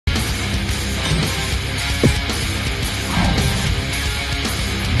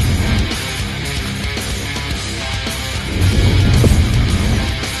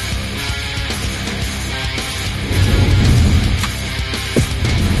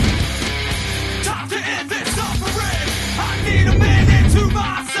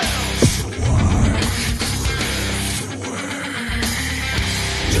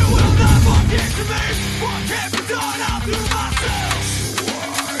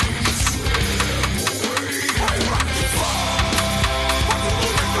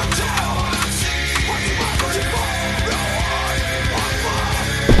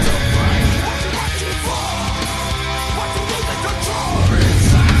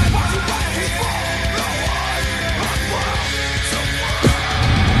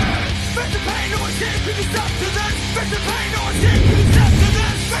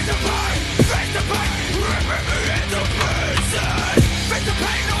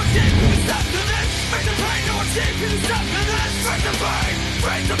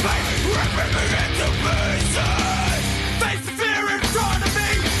Face the fear in front of me.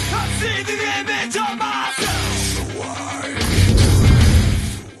 I see the image of myself.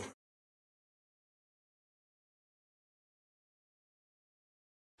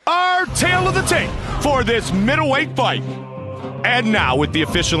 Our tale of the tape for this middleweight fight. And now, with the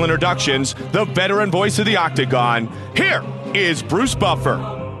official introductions, the veteran voice of the Octagon, here is Bruce Buffer.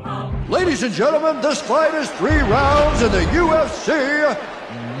 Ladies and gentlemen, this fight is 3 rounds in the UFC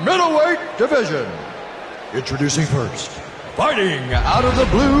middleweight division. Introducing first, fighting out of the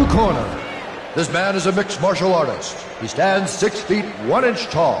blue corner. This man is a mixed martial artist. He stands 6 feet 1 inch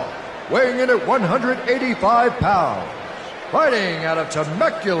tall, weighing in at 185 pounds. Fighting out of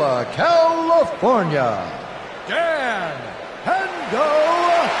Temecula, California, Dan Hendo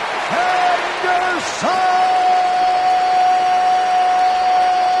Henderson!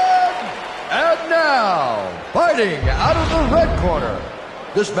 And now, fighting out of the red corner.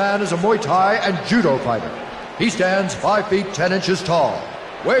 This man is a Muay Thai and Judo fighter. He stands 5 feet 10 inches tall,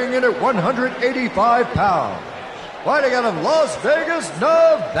 weighing in at 185 pounds. Fighting out of Las Vegas,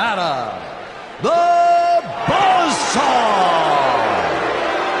 Nevada, the Buzzsaw!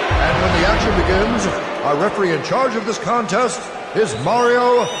 And when the action begins, our referee in charge of this contest is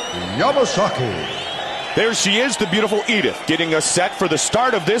Mario Yamasaki. There she is, the beautiful Edith, getting us set for the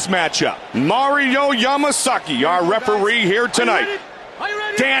start of this matchup. Mario Yamasaki, our referee here tonight.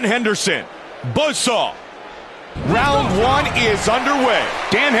 Dan Henderson, Buzzsaw. Round 1 is underway.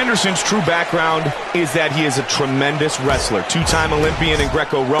 Dan Henderson's true background is that he is a tremendous wrestler. 2-time Olympian in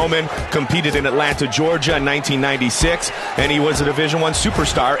Greco-Roman, competed in Atlanta, Georgia in 1996, and he was a Division I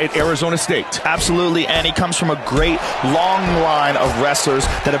superstar at Arizona State. Absolutely, and he comes from a great long line of wrestlers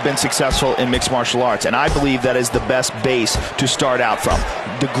that have been successful in mixed martial arts, and I believe that is the best base to start out from.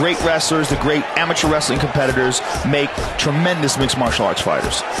 The great wrestlers, the great amateur wrestling competitors make tremendous mixed martial arts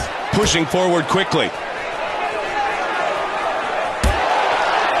fighters. Pushing forward quickly.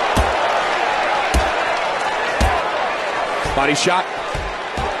 Body shot.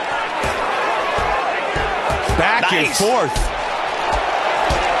 Back and forth.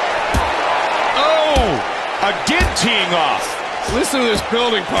 Oh! Again teeing off. Listen to this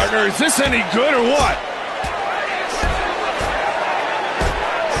building, partner. Is this any good or what?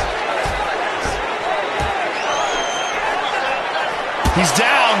 He's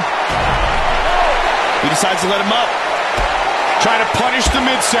down. He decides to let him up. Trying to punish the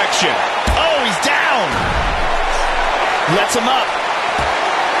midsection. Oh, he's down. Lets him up.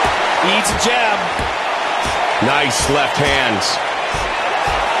 Eats a jab. Nice left hands.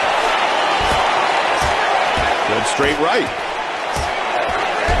 Good straight right.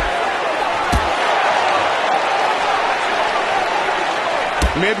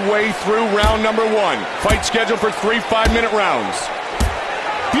 Midway through round number 1. Fight scheduled for 3 5-minute rounds.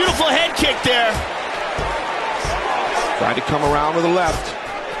 Beautiful head kick there. Tried to come around with the left.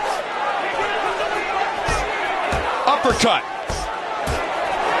 Uppercut.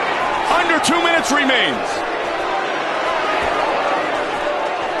 Under 2 minutes remains.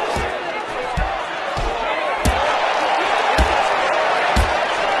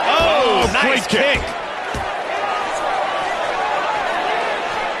 Oh, nice great kick.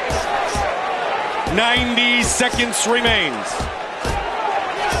 90 seconds remains.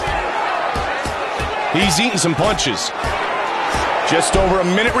 He's eating some punches. Just over a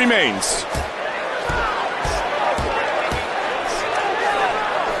minute remains.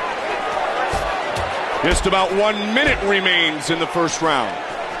 Just about 1 minute remains in the first round.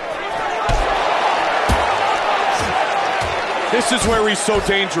 This is where he's so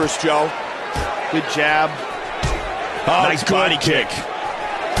dangerous, Joe. Good jab. Oh, nice body kick.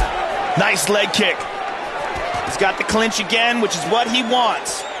 Nice leg kick. He's got the clinch again, which is what he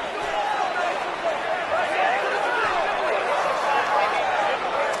wants.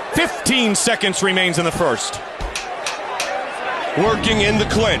 "15 seconds remains in the first. Working in the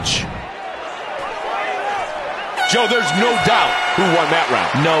clinch. Joe, there's no doubt who won that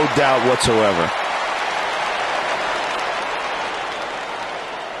round. No doubt whatsoever.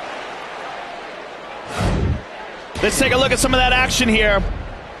 Let's take a look at some of that action here.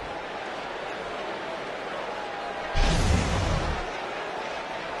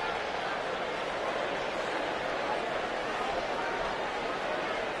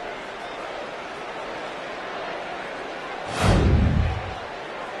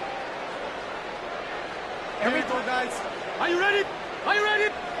 Here we go, guys. Are you ready? Are you ready?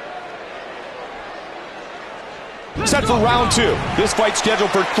 Set for round 2. This fight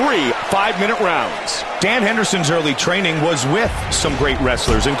scheduled for 3 5-minute rounds. Dan Henderson's early training was with some great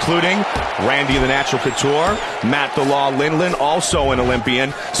wrestlers, including Randy the Natural Couture, Matt the Law Lindland, also an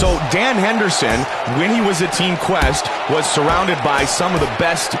Olympian. So Dan Henderson, when he was at Team Quest, was surrounded by some of the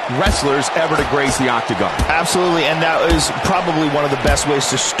best wrestlers ever to grace the octagon. Absolutely, and that is probably one of the best ways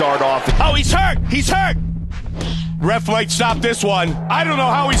to start off. Oh, he's hurt! He's hurt! Ref might stop this one. I don't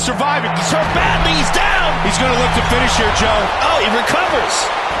know how he's surviving. He's hurt badly. He's down. He's going to look to finish here, Joe. Oh, he recovers.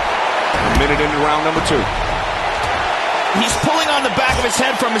 A minute into round number 2. He's pulling on the back of his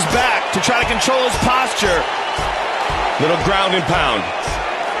head from his back to try to control his posture. Little ground and pound.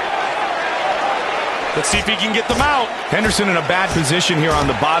 Let's see if he can get them out. Henderson in a bad position here on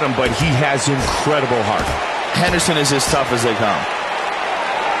the bottom, but he has incredible heart. Henderson is as tough as they come.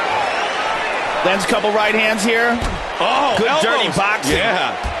 Lands a couple right hands here. Oh, good elbows. dirty boxing.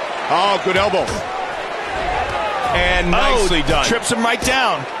 Yeah. Oh, good elbow. And nicely done. Trips him right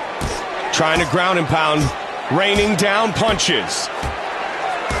down. Trying to ground and pound. Raining down punches.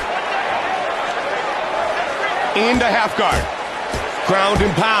 Into half guard. Ground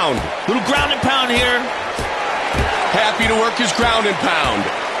and pound. Little ground and pound here. Happy to work his ground and pound.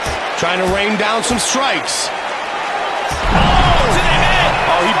 Trying to rain down some strikes. Oh, to the head.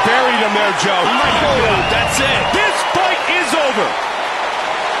 Oh, he buried him there, Joe. He might hold him. That's it. This fight is over.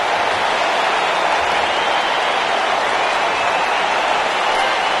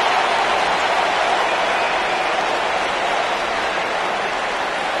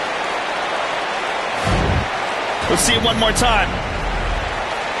 Let's see it one more time.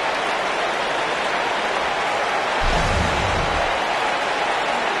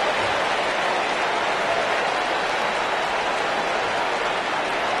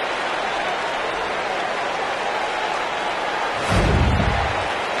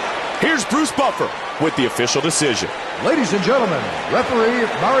 Here's Bruce Buffer with the official decision. Ladies and gentlemen, referee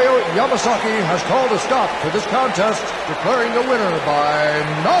Mario Yamasaki has called a stop to this contest, declaring the winner by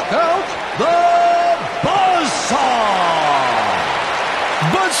knockout, the Buzzsaw!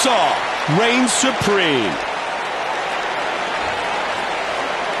 Buzzsaw reigns supreme.